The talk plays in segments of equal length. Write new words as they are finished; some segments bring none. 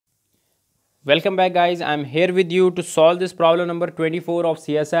Welcome back guys, I'm here with you to solve this problem number 24 of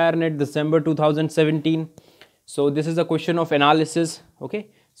CSIR-NET December 2017. So this is a question of analysis,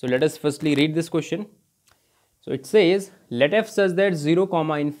 okay. So let us firstly read this question. So it says, let f such that 0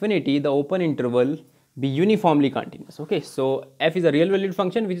 comma infinity the open interval be uniformly continuous, okay. So f is a real valued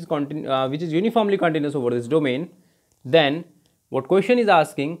function which is uniformly continuous over this domain. Then what question is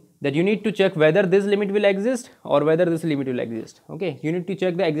asking that you need to check whether this limit will exist or whether this limit will exist, okay. You need to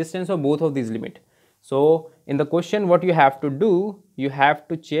check the existence of both of these limit. So in the question what you have to do, you have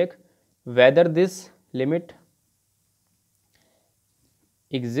to check whether this limit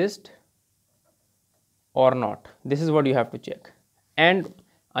exists or not. This is what you have to check. And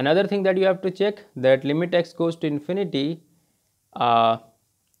another thing that you have to check, that limit x goes to infinity,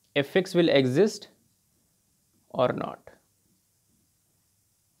 fx will exist or not,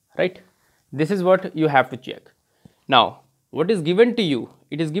 right. This is what you have to check. Now what is given to you?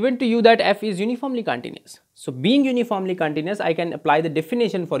 It is given to you that f is uniformly continuous. So being uniformly continuous, I can apply the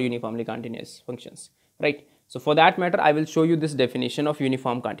definition for uniformly continuous functions, right. So for that matter, I will show you this definition of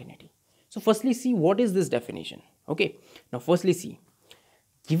uniform continuity. So firstly see what is this definition, okay. Now firstly see,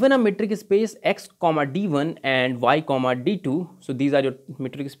 given a metric space x comma d1 and y comma d2, so these are your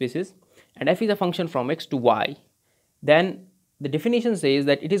metric spaces, and f is a function from x to y, then the definition says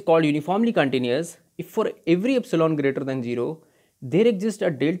that it is called uniformly continuous if for every epsilon greater than 0 there exists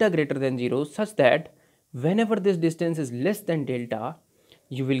a delta greater than 0 such that whenever this distance is less than delta,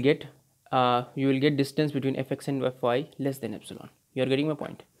 you will get distance between fx and fy less than epsilon. You are getting my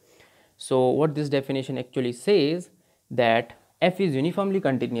point. So what this definition actually says, that f is uniformly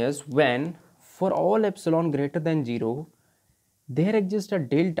continuous when for all epsilon greater than 0 there exists a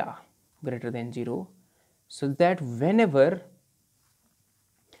delta greater than 0, so that whenever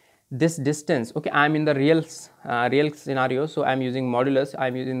this distance, okay, I am in the real scenario, so I am using modulus, I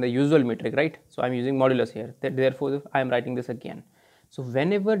am using the usual metric, right. So I am using modulus here, therefore I am writing this again. So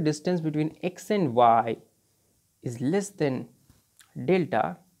whenever distance between x and y is less than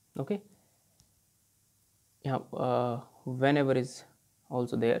delta, okay, yeah, whenever is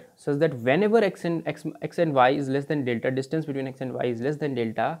also there, such that whenever x and y is less than delta, distance between x and y is less than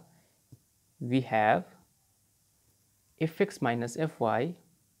delta, we have fx minus fy,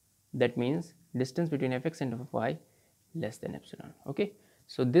 that means distance between fx and fy less than epsilon, okay.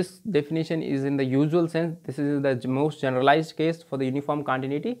 So this definition is in the usual sense, this is the most generalized case for the uniform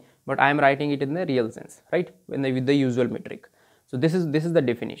continuity, but I am writing it in the real sense, right, with the usual metric. So this is the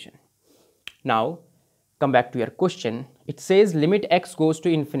definition. Now come back to your question. It says limit x goes to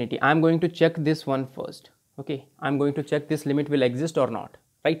infinity. I am going to check this one first, okay. I am going to check this limit will exist or not,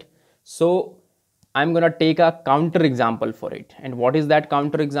 right. So I am going to take a counter example for it. And what is that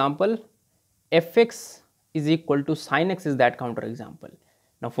counter example? Fx is equal to sin x is that counter example.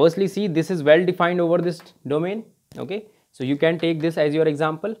 Now firstly see, this is well defined over this domain, okay. So you can take this as your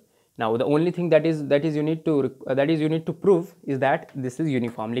example. Now the only thing that you need to prove is that this is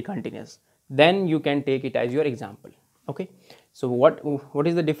uniformly continuous. Then you can take it as your example, okay. So what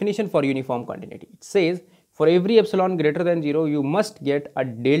is the definition for uniform continuity? It says for every epsilon greater than 0, you must get a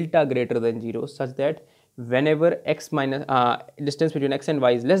delta greater than 0 such that whenever x minus distance between x and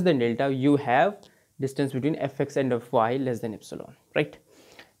y is less than delta, you have distance between fx and fy less than epsilon, right.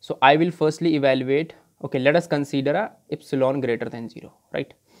 So I will firstly evaluate, okay, let us consider a epsilon greater than 0,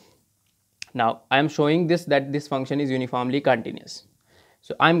 right. Now I am showing this that this function is uniformly continuous.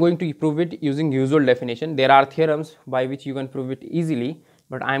 So I am going to prove it using usual definition. There are theorems by which you can prove it easily,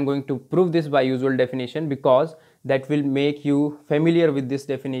 but I am going to prove this by usual definition because that will make you familiar with this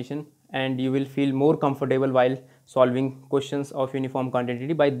definition and you will feel more comfortable while solving questions of uniform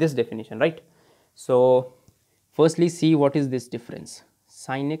continuity by this definition, right. So firstly see what is this difference,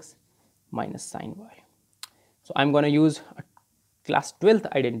 sin x minus sin y. So I am going to use a class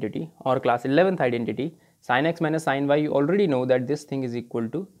 12th identity or class 11th identity. Sin x minus sin y, you already know that this thing is equal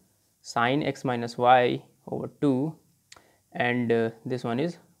to sin x minus y over 2, and this one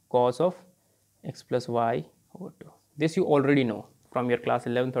is cos of x plus y over 2. This you already know from your class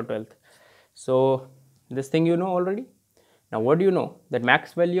 11th or 12th. So this thing you know already. Now what do you know? That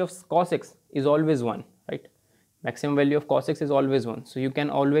max value of cos x is always 1, right. Maximum value of cos x is always 1. So you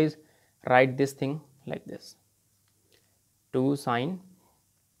can always write this thing like this, 2 sin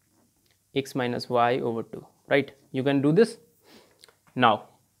x minus y over 2, right. You can do this. Now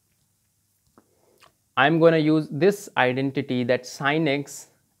I am going to use this identity that sin x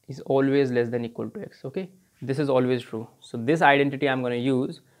is always less than equal to x, okay. This is always true. So this identity I am going to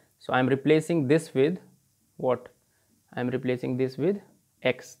use. So I am replacing this with what? I am replacing this with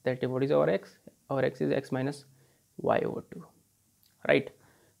x. That what is our x? Our x is x minus y over 2, right.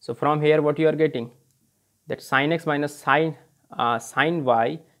 So from here what you are getting, that sin x minus sin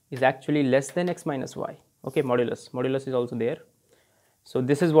y is actually less than x minus y. Okay, modulus is also there. So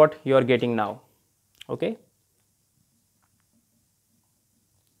this is what you are getting now. Okay.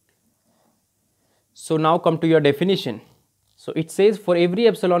 So now come to your definition. So it says for every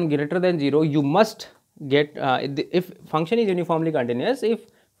epsilon greater than 0, you must get, if function is uniformly continuous, if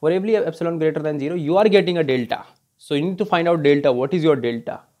for every epsilon greater than 0, you are getting a delta. So you need to find out delta, what is your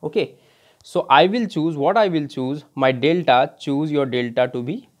delta? Okay. So I will choose, what I will choose, my delta, choose your delta to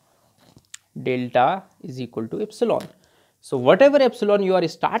be delta is equal to epsilon. So whatever epsilon you are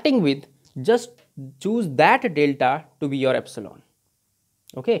starting with, just choose that delta to be your epsilon.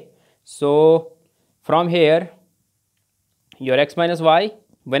 Okay. So from here, your x minus y,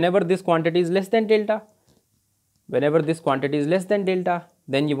 whenever this quantity is less than delta,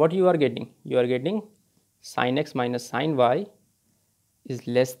 then what you are getting? You are getting sin x minus sin y is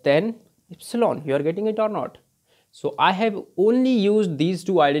less than epsilon. You are getting it or not? So I have only used these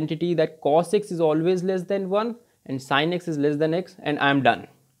two identity, that cos x is always less than 1 and sin x is less than x, and I am done.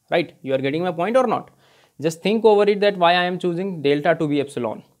 Right? You are getting my point or not? Just think over it, that why I am choosing delta to be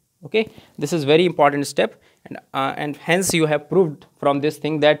epsilon. Okay, this is very important step, and hence you have proved from this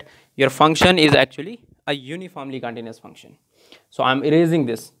thing that your function is actually a uniformly continuous function. So I am erasing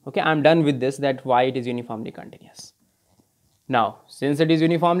this. Okay, I am done with this, that why it is uniformly continuous. Now since it is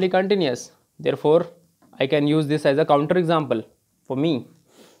uniformly continuous, therefore I can use this as a counter example for me.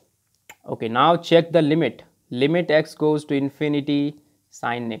 Okay, now check the limit. Limit x goes to infinity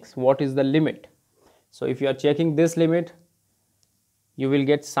sin x. What is the limit? So if you are checking this limit, you will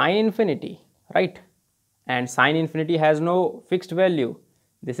get sin infinity, right? And sin infinity has no fixed value.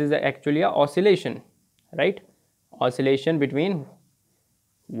 This is actually a oscillation, right? Oscillation between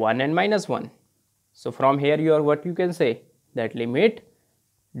 1 and minus 1. So from here you are, what you can say, that limit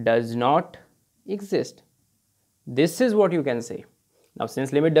does not exist. This is what you can say. Now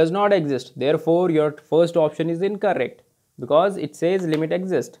since limit does not exist, therefore your first option is incorrect, because it says limit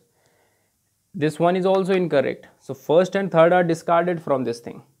exists. This one is also incorrect. So first and third are discarded from this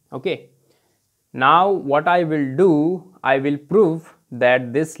thing. Okay. Now what I will do, I will prove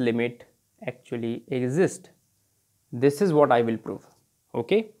that this limit actually exists. This is what I will prove.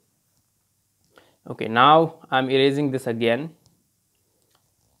 Okay. Okay, now I am erasing this again.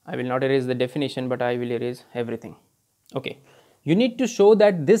 I will not erase the definition, but I will erase everything. Okay. You need to show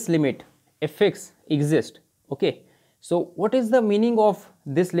that this limit fx exists. Okay. So what is the meaning of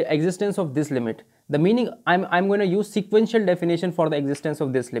this existence of this limit? The meaning, I'm going to use sequential definition for the existence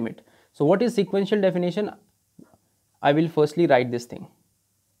of this limit. So what is sequential definition? I will firstly write this thing.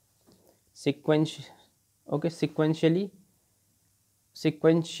 Sequential I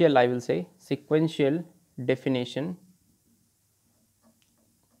will say, sequential definition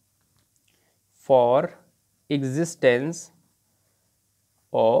for existence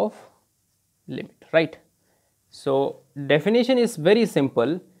of limit, right? So definition is very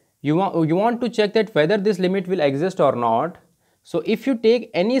simple. You want to check that whether this limit will exist or not. So if you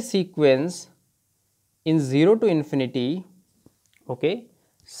take any sequence in 0 to infinity, okay,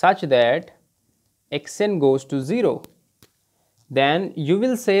 such that xn goes to 0, then you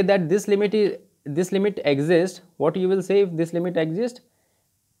will say that this limit exists. What you will say if this limit exists?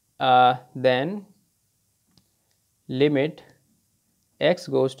 Then limit x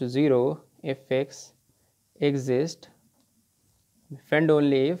goes to 0 if x exists, if and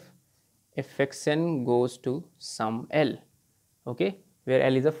only if fxn goes to some L. Okay, where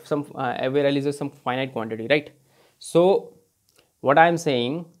L is some finite quantity, right? So what I am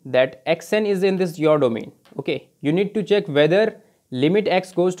saying, that xn is in this your domain. Okay, you need to check whether limit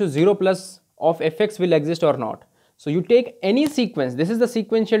x goes to 0 plus of fx will exist or not. So you take any sequence, this is the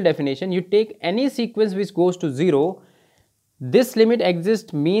sequential definition, you take any sequence which goes to 0, this limit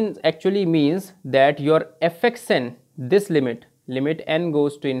exists actually means that your fxn, this limit n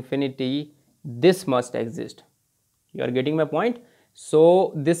goes to infinity, this must exist. You are getting my point?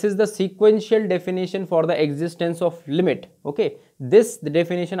 So this is the sequential definition for the existence of limit. Okay, the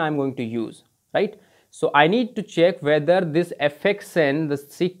definition I am going to use, right? So I need to check whether this fxn, the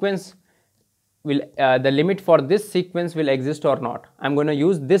sequence will the limit for this sequence will exist or not. I am going to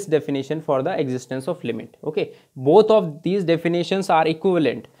use this definition for the existence of limit. Okay, both of these definitions are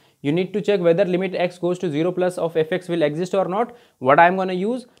equivalent. You need to check whether limit x goes to 0 plus of fx will exist or not. What I am going to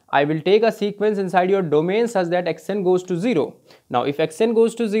use, I will take a sequence inside your domain such that xn goes to 0. Now if xn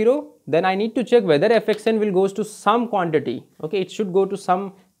goes to 0, then I need to check whether fxn will goes to some quantity. Okay, it should go to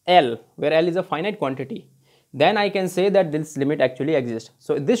some L, where L is a finite quantity. Then I can say that this limit actually exists.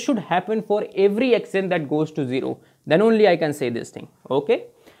 So this should happen for every xn that goes to 0. Then only I can say this thing. Okay.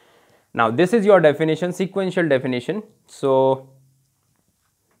 Now this is your definition, sequential definition. So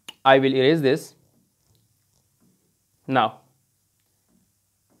I will erase this. Now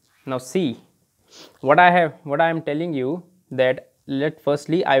see what I am telling you, that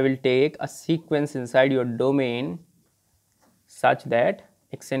firstly I will take a sequence inside your domain such that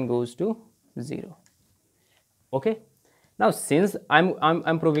xn goes to 0. Okay. Now since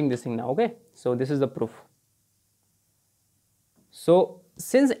I'm proving this thing now, okay, so this is the proof. So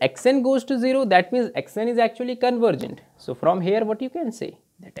since xn goes to 0, that means xn is actually convergent. So from here what you can say,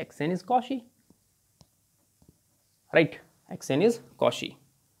 that xn is Cauchy, right? Xn is Cauchy.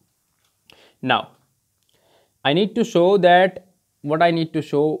 Now I need to show that, what I need to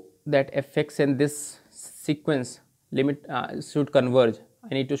show, that fx and this sequence limit should converge.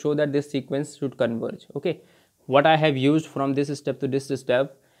 I need to show that this sequence should converge. Okay, what I have used from this step to this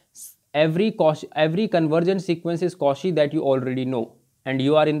step, every convergent sequence is Cauchy, that you already know, and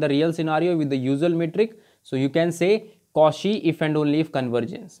you are in the real scenario with the usual metric, so you can say Cauchy if and only if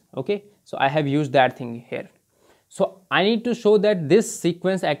convergence. Okay, so I have used that thing here. So I need to show that this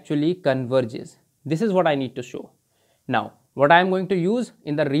sequence actually converges. This is what I need to show. Now what I am going to use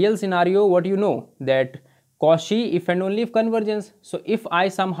in the real scenario, what you know, that Cauchy if and only if convergence. So if I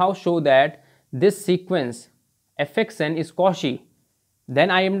somehow show that this sequence fxn is Cauchy, then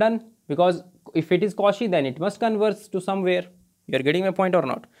I am done, because if it is Cauchy then it must converge to somewhere. You are getting my point or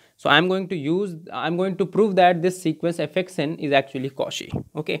not? So I am going to prove that this sequence fxn is actually Cauchy.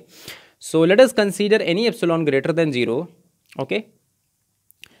 Okay, so let us consider any epsilon greater than 0. Okay,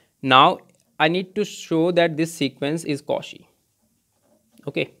 now I need to show that this sequence is Cauchy.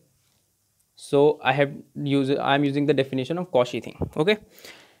 Okay, so I am using the definition of Cauchy thing. Okay,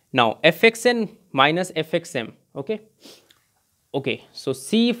 now fxn minus fxm. Okay, so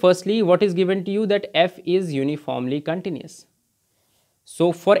see, firstly what is given to you, that f is uniformly continuous.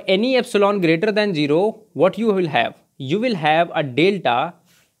 So for any epsilon greater than 0, what you will have? You will have a delta.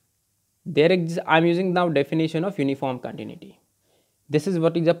 There exists, I am using now definition of uniform continuity. This is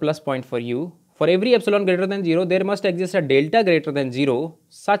what is a plus point for you. For every epsilon greater than 0, there must exist a delta greater than 0,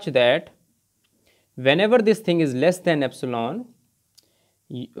 such that whenever this thing is less than epsilon,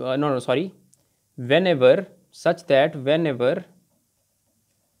 whenever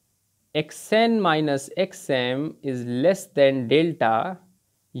xn minus xm is less than delta,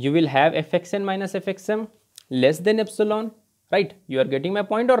 you will have fxn minus fxm less than epsilon, right? You are getting my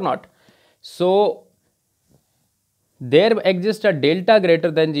point or not? So there exists a delta greater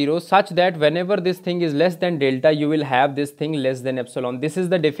than 0, such that whenever this thing is less than delta, you will have this thing less than epsilon. This is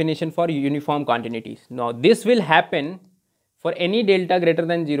the definition for uniform continuities. Now this will happen for any delta greater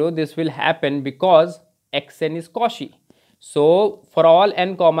than 0. This will happen because xn is Cauchy. So for all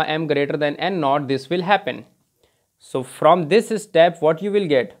n comma m greater than n naught, this will happen. So from this step what you will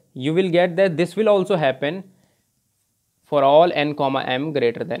get? You will get that this will also happen for all n comma m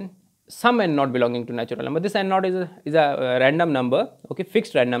greater than some n naught belonging to natural number. This n naught is a random number, okay,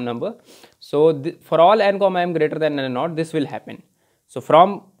 fixed random number. So for all n comma m greater than n naught, this will happen. So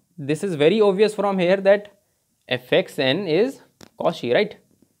from this is very obvious from here that fxn is Cauchy, right?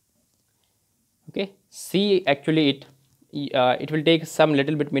 Okay, see, actually it will take some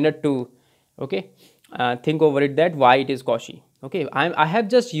little bit minute to think over it, that why it is Cauchy. Okay, I have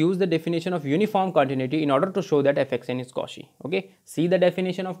just used the definition of uniform continuity in order to show that fxn is Cauchy. Okay, see the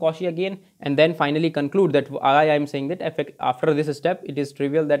definition of Cauchy again, and then finally conclude that I am saying that after this step it is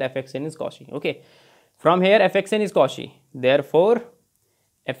trivial that fxn is Cauchy. Okay, from here fxn is Cauchy, therefore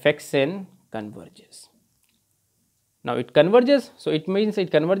fxn converges. Now it converges, so it means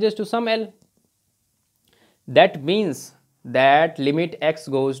it converges to some L. That means that limit x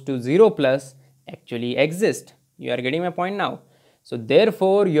goes to 0 plus actually exists. You are getting my point now? So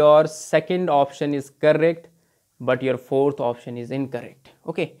therefore your second option is correct, but your fourth option is incorrect.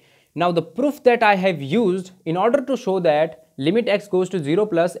 Okay, now the proof that I have used in order to show that limit x goes to 0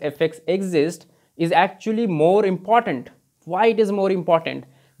 plus fx exists is actually more important. Why it is more important?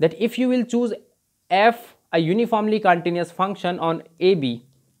 That if you will choose f, a uniformly continuous function on AB,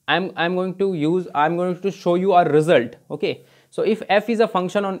 I'm going to show you a result. Okay, so if f is a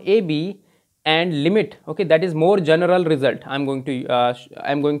function on AB and limit, okay, that is more general result. I'm going to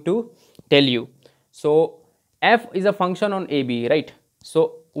tell you. So f is a function on AB, right?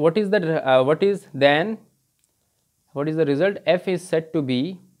 So what is the result? F is said to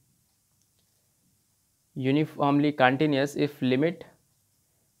be uniformly continuous if limit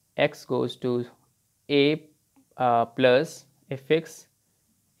x goes to a plus fx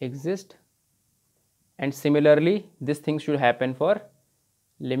exist, and similarly this thing should happen for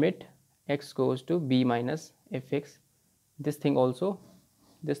limit x goes to b minus fx. This thing also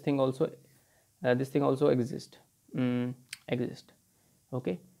this thing also exist. Exist.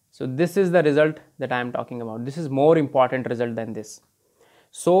 Okay, so this is the result that I am talking about. This is more important result than this.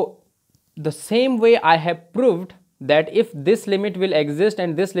 So the same way I have proved that if this limit will exist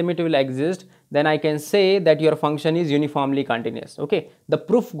and this limit will exist, then I can say that your function is uniformly continuous. Okay, the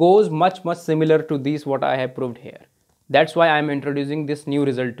proof goes much similar to this what I have proved here. That's why I am introducing this new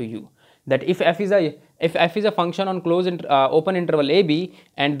result to you, that if f is a function on open interval ab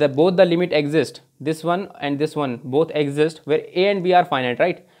and both the limit exist, this one and this one both exist, where a and b are finite,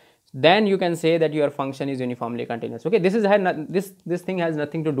 right, then you can say that your function is uniformly continuous. Okay, this thing has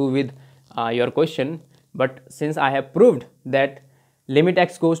nothing to do with your question, but since I have proved that limit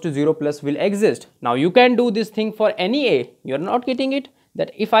x goes to 0 plus will exist, now you can do this thing for any a. You are not getting it,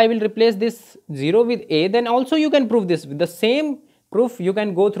 that if I will replace this 0 with a, then also you can prove this with the same proof. You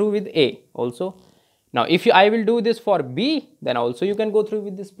can go through with a also. Now if I will do this for b, then also you can go through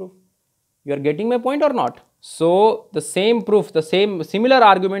with this proof. You are getting my point or not? So the same proof, the similar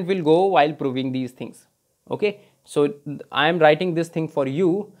argument will go while proving these things. Okay, so I am writing this thing for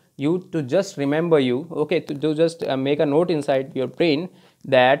you to just remember okay, to just make a note inside your brain,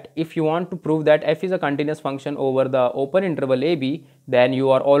 that if you want to prove that f is a continuous function over the open interval ab, then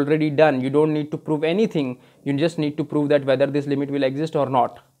you are already done. You don't need to prove anything. You just need to prove that whether this limit will exist or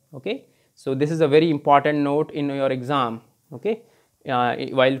not. Okay, so this is a very important note in your exam. Okay,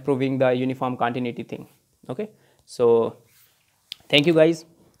 while proving the uniform continuity thing. Okay, so thank you guys.